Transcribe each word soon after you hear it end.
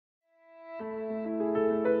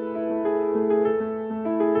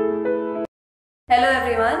Hello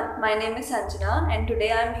everyone, my name is Sanjana and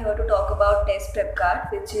today I am here to talk about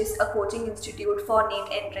TestprepKart, which is a coaching institute for NEET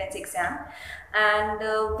entrance exam. And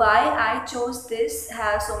why I chose this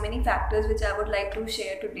has so many factors which I would like to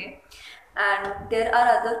share today. And there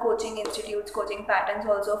are other coaching institutes, coaching patterns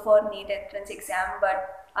also for NEET entrance exam,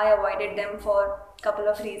 but I avoided them for a couple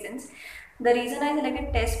of reasons. The reason I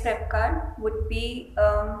selected TestprepKart would be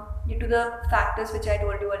due to the factors which I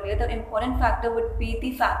told you earlier. The important factor would be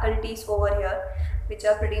the faculties over here, which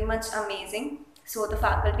are pretty much amazing. So the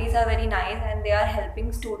faculties are very nice and they are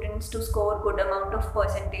helping students to score good amount of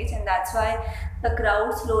percentage, and that's why the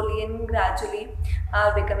crowd slowly and gradually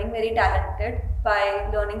are becoming very talented by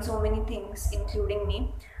learning so many things, including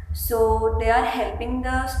me. So they are helping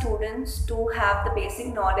the students to have the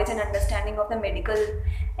basic knowledge and understanding of the medical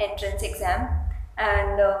entrance exam,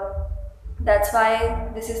 and that's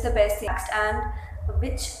why this is the best thing. And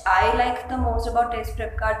which I like the most about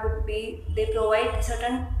TestprepKart would be they provide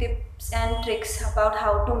certain tips and tricks about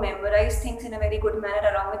how to memorize things in a very good manner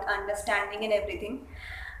along with understanding and everything.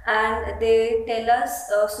 And they tell us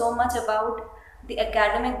so much about the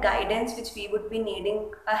academic guidance which we would be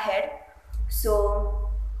needing ahead. So,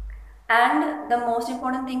 and the most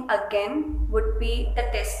important thing again would be the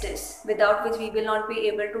tests, without which we will not be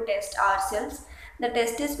able to test ourselves. The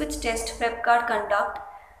tests which TestprepKart conduct,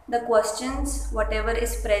 the questions, whatever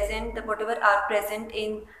is present, whatever are present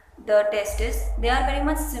in the tests, they are very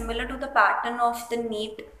much similar to the pattern of the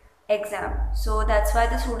NEET exam. So that's why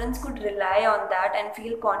the students could rely on that and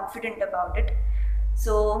feel confident about it.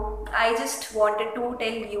 So I just wanted to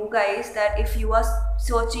tell you guys that if you are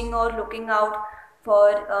searching or looking out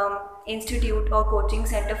for institute or coaching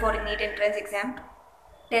center for a NEET entrance exam,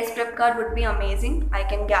 TestprepKart would be amazing. I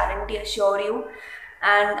can guarantee, assure you.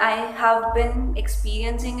 And I have been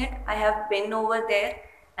experiencing it. I have been over there,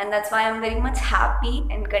 and that's why I'm very much happy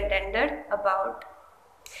and contented about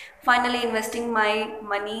finally investing my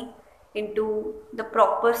money into the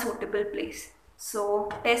proper suitable place. So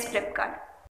TestprepKart.